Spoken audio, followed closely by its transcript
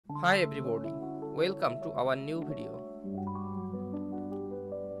Hi everybody, welcome to our new video.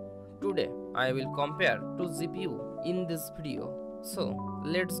 Today I will compare two GPU in this video. So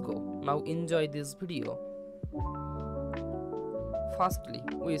let's go, now enjoy this video. Firstly,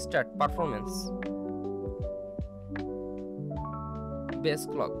 we start performance. Base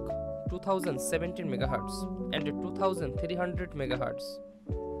clock 2017 MHz and 2300 MHz.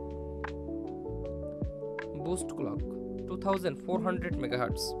 Boost clock 2400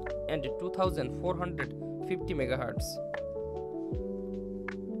 MHz and 2450 MHz.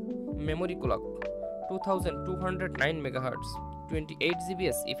 Memory clock 2209 MHz, 28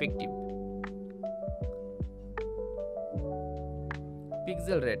 GBs effective.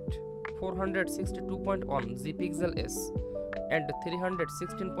 Pixel rate 462.1 Gpixels and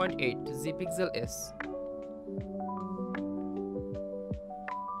 316.8 Gpixels.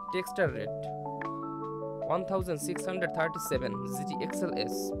 Texture rate 1637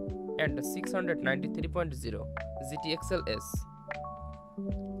 GTXLS and 693.0 GTXLS.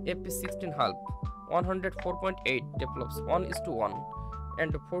 FP16 half 104.8 teraflops 1:1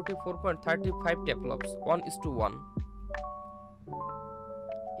 and 44.35 teraflops 1:1.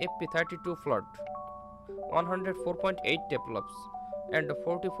 FP32 float 104.8 teraflops and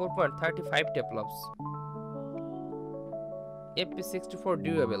 44.35 teraflops. FP64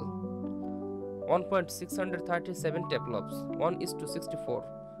 durable 1.637 teraflops 1:64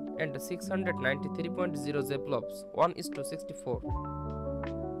 and 693.0 teraflops 1:64.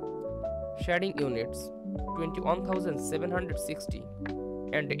 Shading units 21,760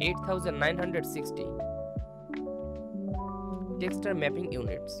 and 8,960. Texture mapping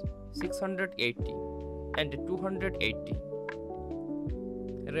units 680 and 280.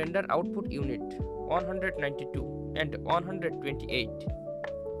 Render output unit 192 and 128.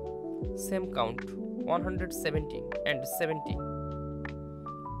 Same count 170 and 70.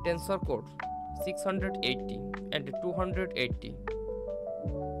 Tensor core 680 and 280.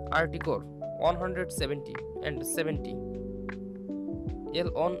 RT core 170 and 70.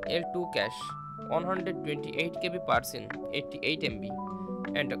 L1 L2 cache 128 KB per scene 88 MB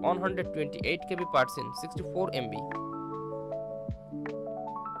and 128 KB per scene 64 MB.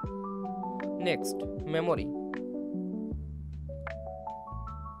 Next, memory.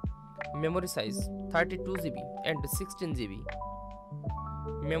 Memory size 32 GB and 16 GB.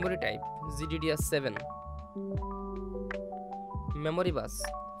 Memory type GDDR7. Memory bus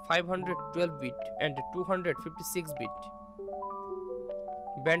 512 bit and 256 bit.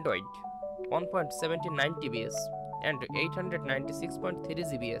 Bandwidth 1.79 TBs and 896.3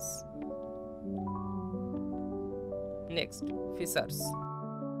 GBs. Next, features.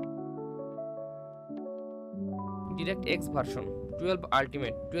 DirectX version 12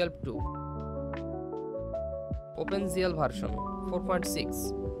 Ultimate 12.2. OpenGL version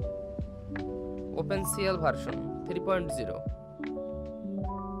 4.6. OpenCL version 3.0.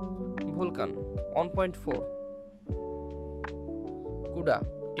 Vulkan 1.4. CUDA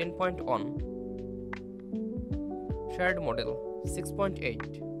 10.1. Shared model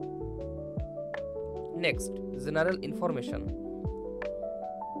 6.8. Next, general information.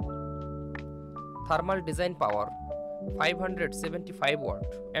 Thermal design power 575 watt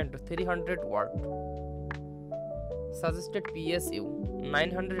and 300 watt. Suggested PSU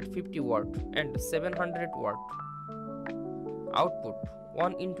 950 watt and 700 watt. Output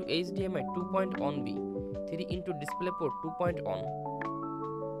 1 into HDMI 2.1B, 3 into DisplayPort 2.1.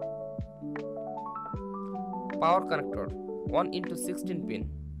 Power connector 1 into 16 pin.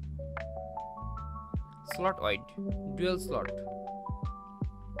 Slot wide, dual slot.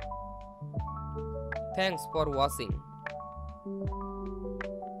 Thanks for watching.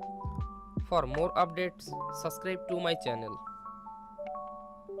 For more updates, subscribe to my channel.